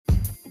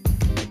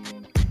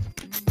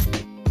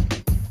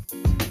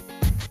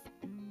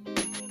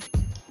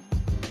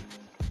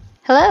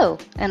Hello,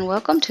 and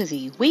welcome to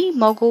the We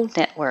Mogul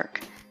Network.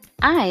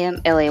 I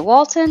am Ellie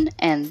Walton,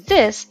 and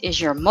this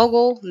is your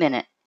Mogul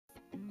Minute.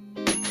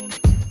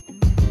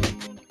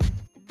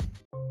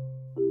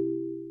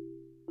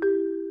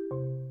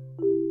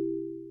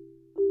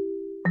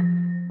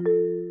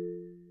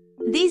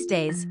 These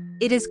days,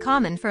 it is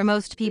common for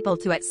most people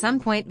to at some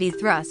point be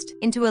thrust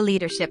into a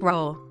leadership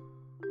role.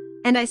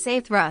 And I say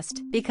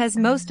thrust because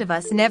most of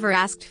us never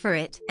asked for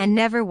it and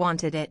never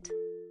wanted it.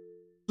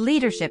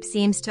 Leadership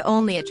seems to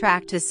only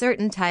attract a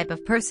certain type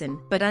of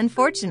person, but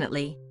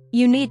unfortunately,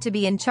 you need to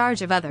be in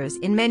charge of others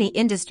in many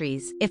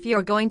industries if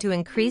you're going to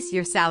increase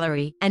your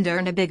salary and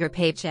earn a bigger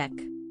paycheck.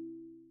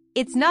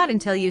 It's not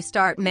until you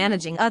start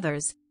managing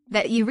others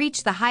that you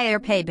reach the higher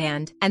pay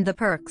band and the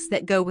perks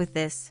that go with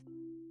this.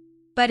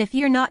 But if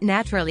you're not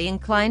naturally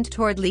inclined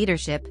toward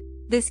leadership,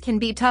 this can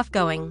be tough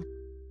going.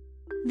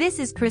 This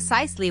is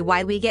precisely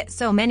why we get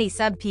so many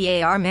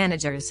sub-PAR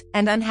managers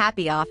and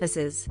unhappy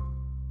offices.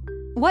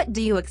 What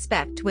do you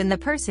expect when the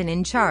person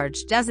in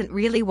charge doesn't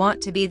really want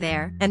to be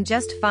there and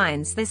just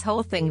finds this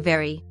whole thing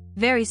very,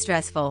 very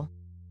stressful?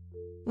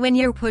 When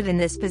you're put in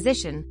this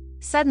position,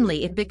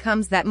 suddenly it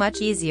becomes that much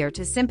easier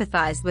to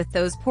sympathize with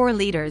those poor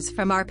leaders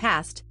from our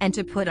past and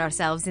to put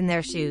ourselves in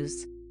their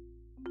shoes.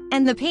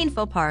 And the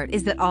painful part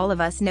is that all of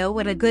us know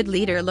what a good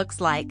leader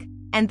looks like,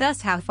 and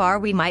thus how far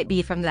we might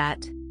be from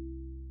that.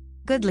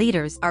 Good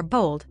leaders are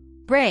bold,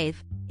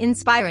 brave,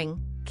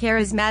 inspiring,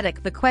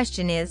 charismatic. The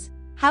question is,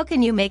 how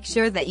can you make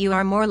sure that you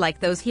are more like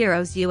those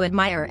heroes you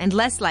admire and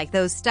less like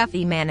those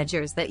stuffy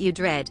managers that you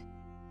dread?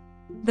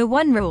 The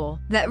one rule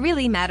that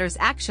really matters,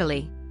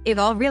 actually, it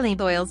all really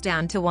boils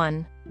down to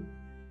one.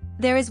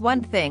 There is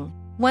one thing,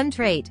 one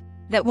trait,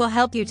 that will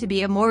help you to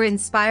be a more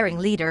inspiring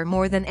leader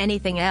more than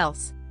anything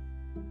else.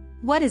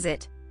 What is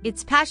it?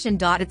 It's passion.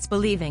 It's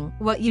believing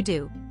what you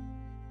do.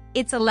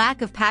 It's a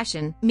lack of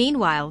passion,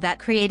 meanwhile, that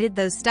created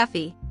those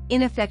stuffy,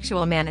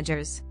 ineffectual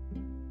managers.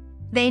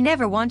 They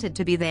never wanted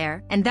to be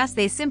there, and thus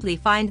they simply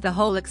find the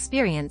whole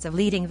experience of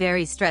leading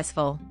very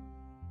stressful.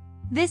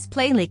 This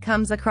plainly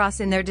comes across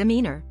in their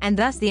demeanor, and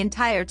thus the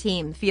entire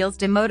team feels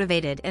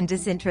demotivated and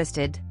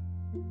disinterested.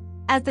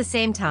 At the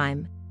same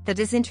time, the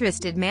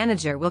disinterested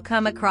manager will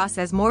come across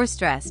as more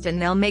stressed,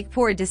 and they'll make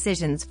poor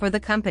decisions for the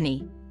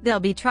company. They'll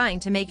be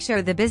trying to make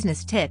sure the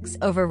business ticks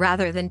over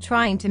rather than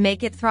trying to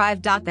make it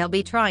thrive. They'll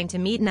be trying to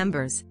meet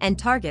numbers and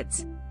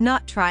targets,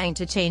 not trying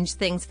to change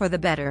things for the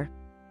better.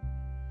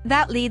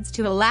 That leads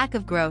to a lack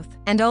of growth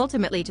and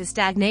ultimately to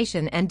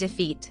stagnation and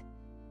defeat.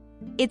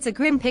 It's a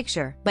grim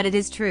picture, but it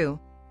is true.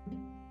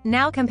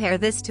 Now compare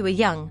this to a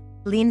young,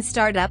 lean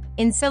startup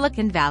in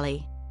Silicon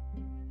Valley.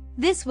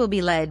 This will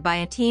be led by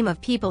a team of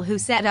people who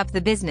set up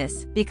the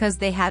business because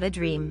they had a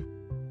dream.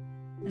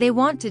 They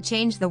want to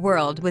change the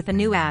world with a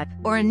new app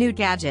or a new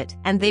gadget,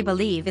 and they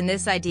believe in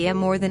this idea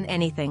more than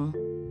anything.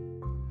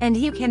 And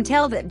you can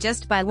tell that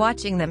just by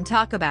watching them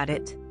talk about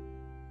it.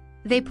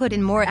 They put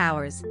in more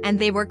hours, and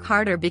they work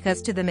harder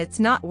because to them it's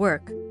not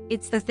work,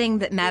 it's the thing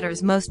that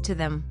matters most to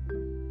them.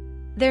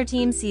 Their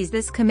team sees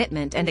this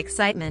commitment and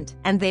excitement,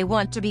 and they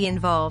want to be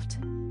involved.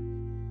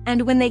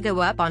 And when they go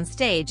up on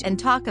stage and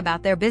talk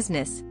about their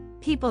business,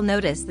 people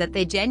notice that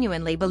they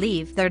genuinely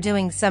believe they're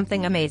doing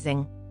something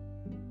amazing.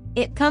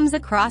 It comes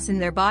across in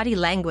their body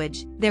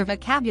language, their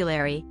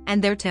vocabulary,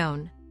 and their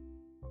tone.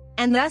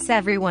 And thus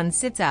everyone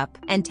sits up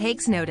and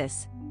takes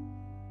notice.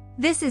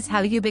 This is how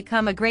you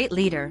become a great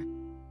leader.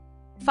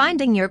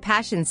 Finding your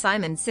passion.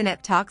 Simon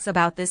Sinek talks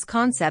about this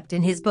concept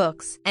in his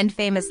books and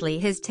famously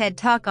his TED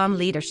Talk on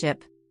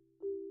leadership.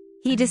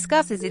 He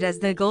discusses it as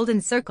the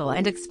golden circle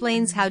and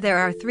explains how there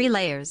are 3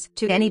 layers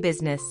to any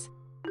business.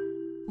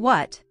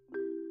 What?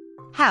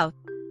 How?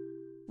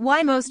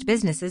 Why most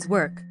businesses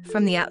work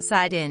from the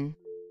outside in.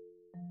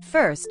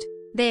 First,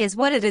 they is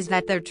what it is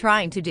that they're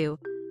trying to do.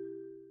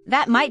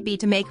 That might be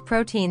to make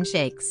protein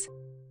shakes.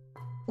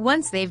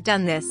 Once they've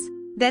done this,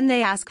 then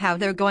they ask how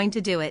they're going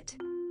to do it.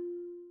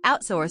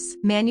 Outsource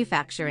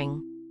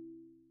manufacturing.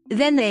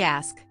 Then they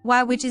ask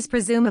why, which is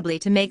presumably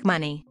to make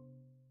money.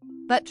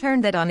 But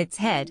turn that on its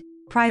head,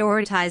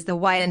 prioritize the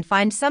why and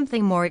find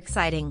something more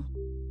exciting.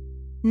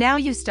 Now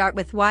you start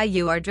with why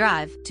you are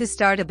drive to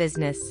start a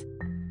business.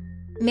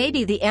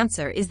 Maybe the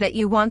answer is that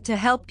you want to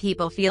help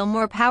people feel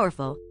more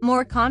powerful,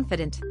 more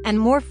confident, and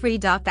more free.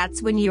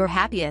 That's when you're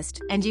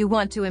happiest, and you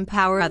want to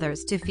empower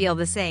others to feel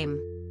the same.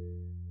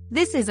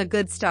 This is a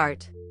good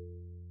start.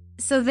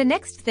 So the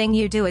next thing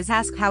you do is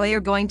ask how you're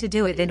going to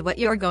do it and what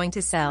you're going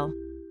to sell.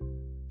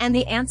 And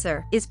the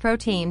answer is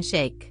protein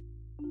shake.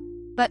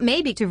 But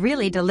maybe to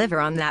really deliver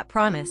on that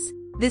promise,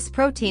 this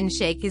protein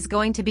shake is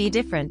going to be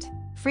different,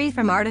 free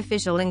from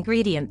artificial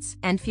ingredients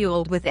and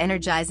fueled with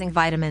energizing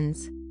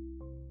vitamins.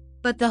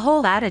 But the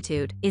whole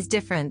attitude is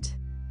different.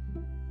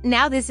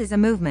 Now this is a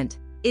movement,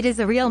 it is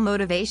a real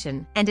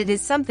motivation, and it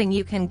is something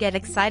you can get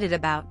excited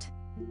about.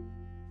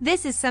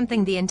 This is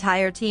something the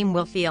entire team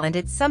will feel, and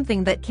it's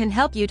something that can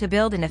help you to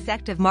build an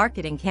effective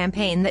marketing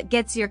campaign that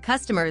gets your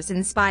customers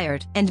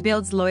inspired and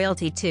builds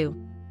loyalty too.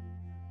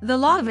 The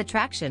law of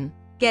attraction,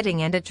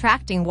 getting and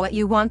attracting what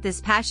you want. This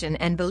passion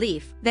and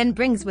belief then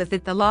brings with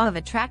it the law of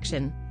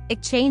attraction.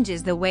 It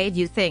changes the way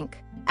you think,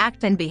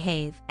 act and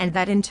behave, and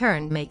that in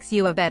turn makes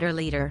you a better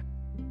leader.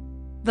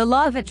 The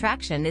law of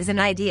attraction is an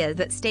idea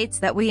that states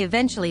that we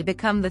eventually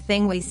become the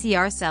thing we see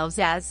ourselves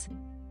as.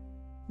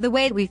 The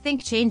way we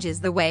think changes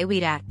the way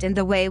we act, and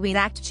the way we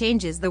act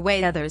changes the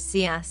way others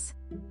see us.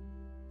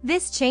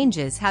 This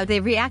changes how they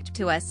react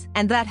to us,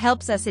 and that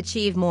helps us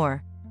achieve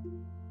more.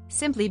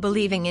 Simply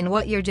believing in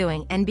what you're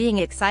doing and being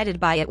excited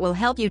by it will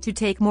help you to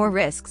take more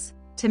risks,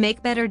 to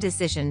make better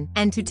decisions,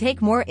 and to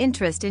take more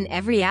interest in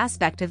every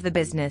aspect of the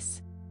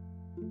business.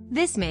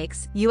 This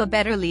makes you a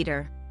better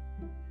leader.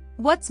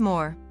 What's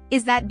more,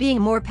 is that being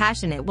more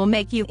passionate will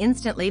make you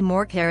instantly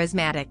more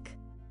charismatic.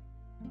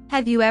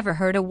 Have you ever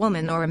heard a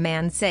woman or a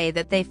man say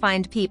that they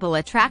find people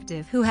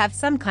attractive who have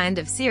some kind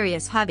of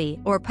serious hobby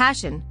or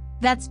passion?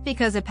 That's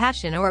because a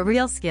passion or a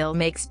real skill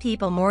makes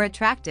people more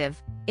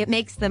attractive. It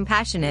makes them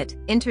passionate,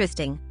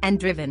 interesting, and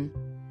driven.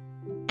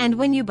 And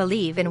when you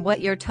believe in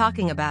what you're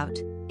talking about,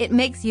 it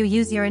makes you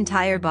use your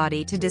entire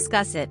body to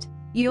discuss it.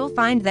 You'll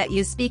find that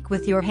you speak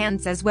with your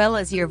hands as well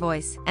as your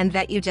voice, and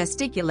that you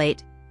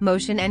gesticulate,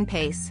 motion and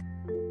pace.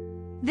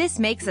 This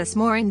makes us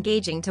more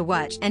engaging to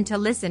watch and to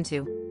listen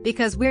to,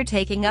 because we're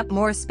taking up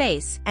more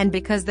space, and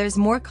because there's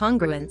more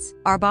congruence.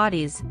 Our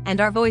bodies and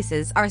our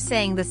voices are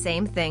saying the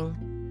same thing.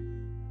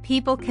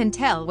 People can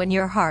tell when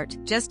your heart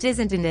just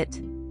isn't in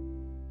it.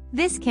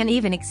 This can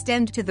even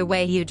extend to the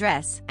way you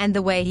dress and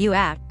the way you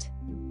act.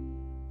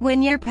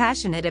 When you're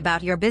passionate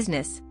about your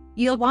business,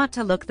 you'll want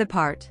to look the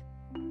part.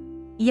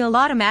 You'll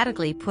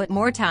automatically put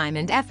more time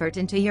and effort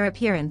into your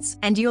appearance,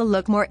 and you'll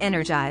look more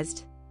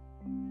energized.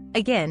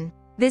 Again,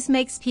 this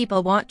makes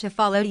people want to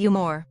follow you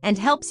more and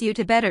helps you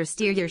to better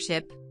steer your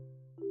ship.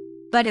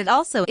 But it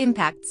also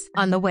impacts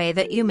on the way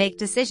that you make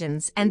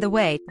decisions and the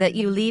way that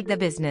you lead the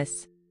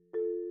business.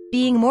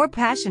 Being more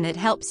passionate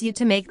helps you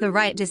to make the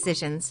right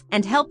decisions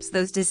and helps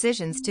those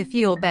decisions to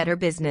fuel better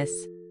business.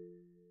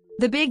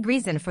 The big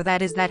reason for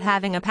that is that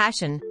having a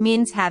passion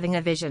means having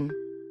a vision.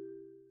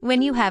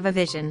 When you have a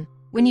vision,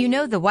 when you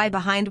know the why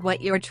behind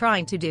what you're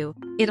trying to do,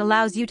 it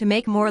allows you to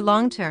make more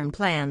long-term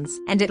plans,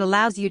 and it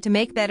allows you to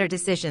make better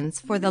decisions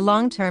for the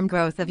long-term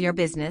growth of your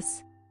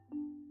business.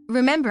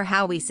 Remember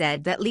how we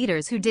said that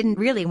leaders who didn't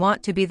really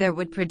want to be there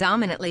would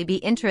predominantly be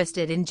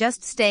interested in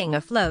just staying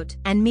afloat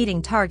and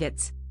meeting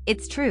targets?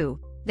 It's true,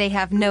 they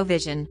have no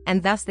vision,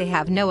 and thus they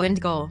have no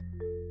end goal.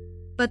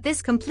 But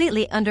this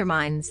completely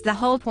undermines the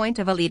whole point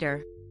of a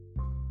leader.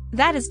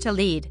 That is to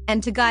lead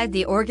and to guide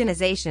the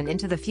organization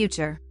into the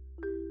future.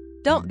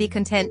 Don't be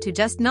content to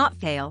just not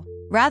fail.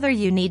 Rather,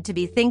 you need to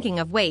be thinking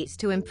of ways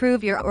to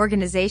improve your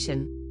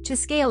organization, to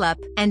scale up,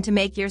 and to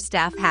make your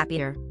staff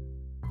happier.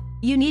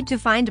 You need to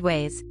find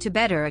ways to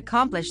better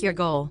accomplish your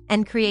goal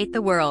and create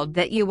the world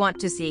that you want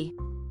to see.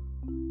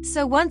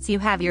 So once you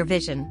have your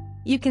vision,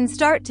 you can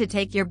start to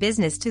take your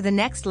business to the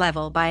next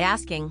level by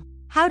asking,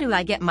 how do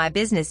I get my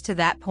business to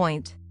that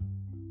point?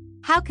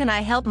 How can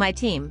I help my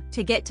team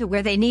to get to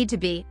where they need to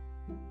be?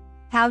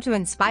 How to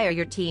inspire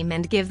your team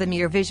and give them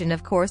your vision.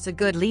 Of course, a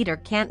good leader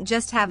can't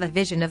just have a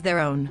vision of their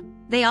own.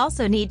 They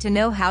also need to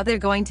know how they're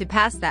going to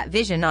pass that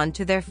vision on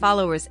to their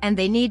followers, and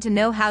they need to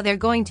know how they're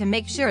going to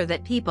make sure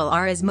that people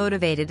are as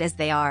motivated as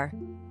they are.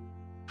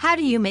 How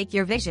do you make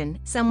your vision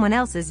someone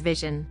else's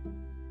vision?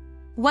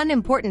 One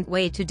important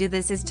way to do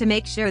this is to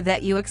make sure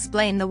that you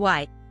explain the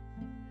why.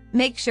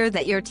 Make sure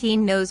that your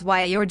team knows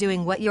why you're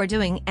doing what you're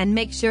doing, and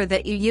make sure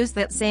that you use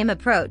that same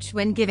approach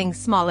when giving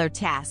smaller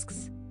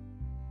tasks.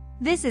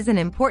 This is an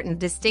important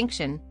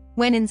distinction.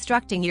 When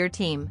instructing your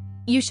team,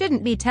 you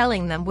shouldn't be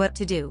telling them what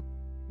to do.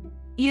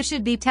 You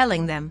should be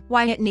telling them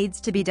why it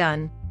needs to be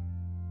done.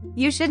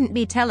 You shouldn't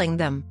be telling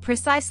them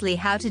precisely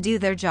how to do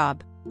their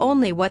job,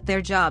 only what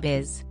their job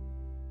is.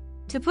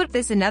 To put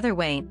this another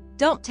way,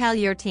 don't tell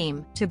your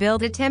team to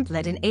build a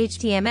template in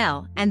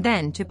HTML and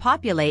then to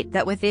populate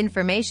that with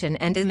information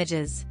and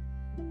images.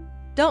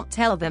 Don't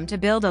tell them to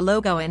build a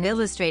logo in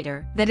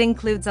Illustrator that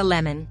includes a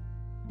lemon.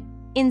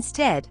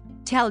 Instead,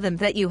 tell them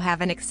that you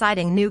have an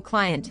exciting new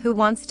client who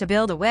wants to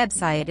build a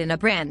website in a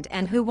brand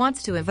and who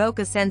wants to evoke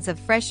a sense of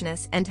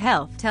freshness and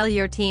health. Tell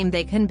your team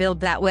they can build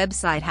that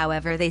website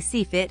however they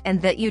see fit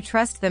and that you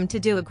trust them to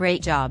do a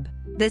great job.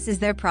 This is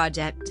their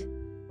project.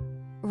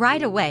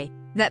 Right away,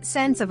 that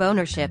sense of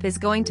ownership is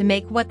going to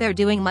make what they're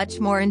doing much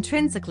more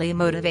intrinsically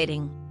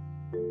motivating.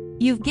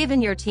 You've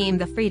given your team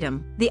the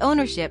freedom, the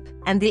ownership,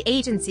 and the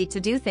agency to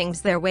do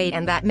things their way,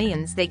 and that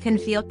means they can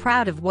feel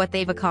proud of what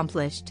they've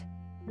accomplished.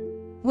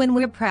 When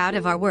we're proud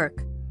of our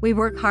work, we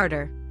work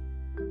harder.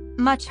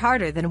 Much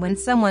harder than when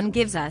someone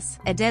gives us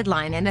a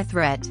deadline and a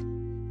threat.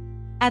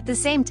 At the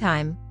same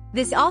time,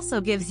 this also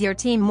gives your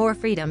team more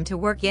freedom to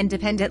work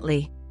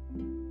independently.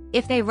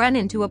 If they run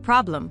into a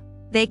problem,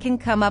 they can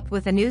come up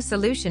with a new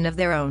solution of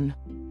their own.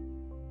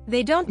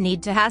 They don't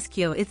need to ask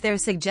you if their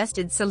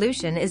suggested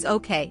solution is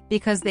okay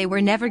because they were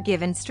never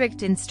given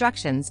strict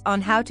instructions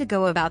on how to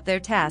go about their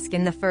task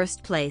in the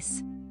first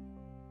place.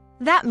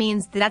 That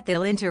means that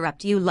they'll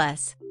interrupt you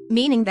less,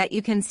 meaning that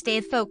you can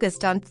stay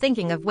focused on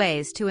thinking of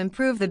ways to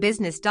improve the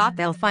business.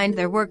 They'll find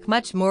their work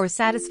much more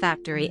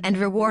satisfactory and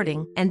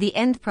rewarding, and the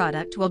end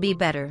product will be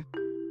better.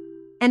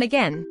 And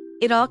again,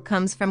 it all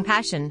comes from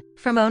passion,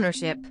 from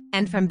ownership,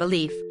 and from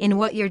belief in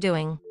what you're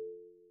doing.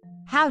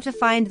 How to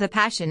find the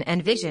passion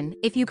and vision?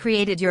 If you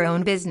created your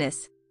own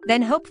business,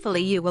 then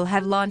hopefully you will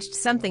have launched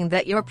something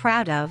that you're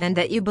proud of and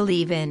that you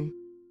believe in.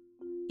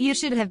 You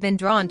should have been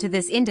drawn to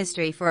this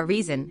industry for a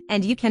reason,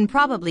 and you can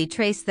probably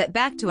trace that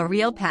back to a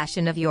real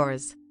passion of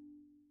yours.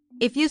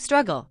 If you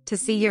struggle to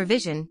see your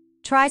vision,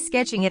 try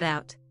sketching it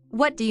out.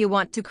 What do you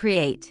want to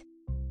create?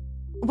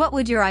 What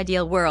would your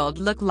ideal world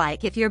look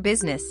like if your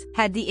business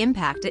had the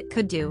impact it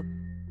could do?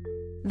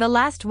 The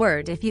last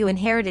word: if you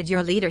inherited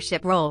your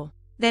leadership role,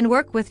 then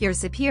work with your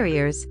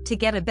superiors to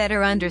get a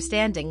better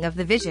understanding of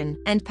the vision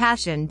and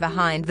passion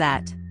behind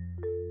that.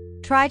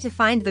 Try to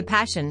find the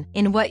passion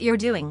in what you're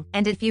doing,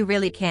 and if you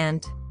really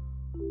can't,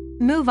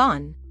 move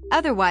on.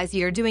 Otherwise,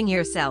 you're doing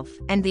yourself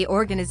and the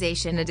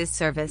organization a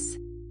disservice.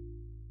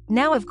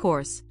 Now, of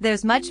course,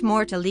 there's much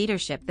more to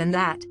leadership than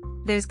that.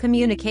 There's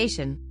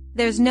communication,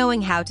 there's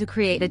knowing how to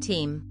create a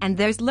team, and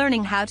there's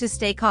learning how to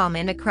stay calm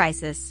in a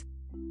crisis.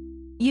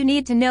 You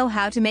need to know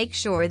how to make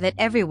sure that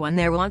everyone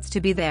there wants to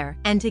be there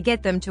and to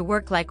get them to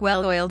work like a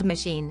well-oiled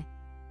machine.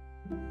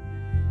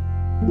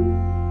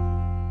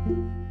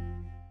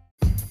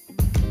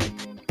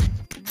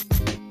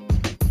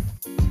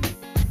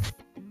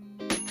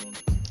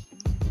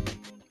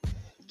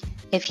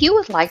 If you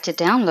would like to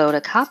download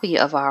a copy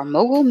of our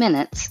Mogul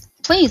Minutes,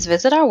 please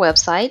visit our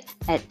website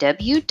at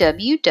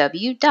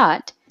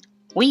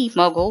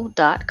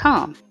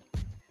www.wemogul.com.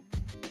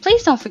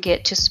 Please don't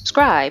forget to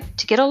subscribe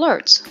to get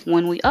alerts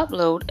when we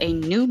upload a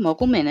new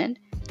Mogul Minute,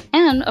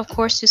 and of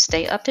course to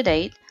stay up to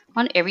date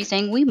on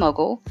everything We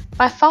Mogul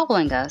by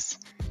following us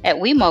at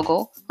We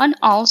Mogul on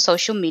all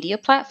social media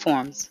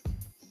platforms.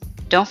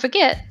 Don't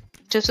forget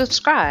to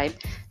subscribe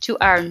to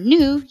our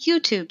new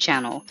YouTube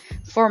channel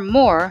for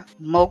more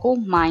Mogul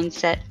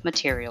Mindset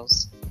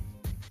materials.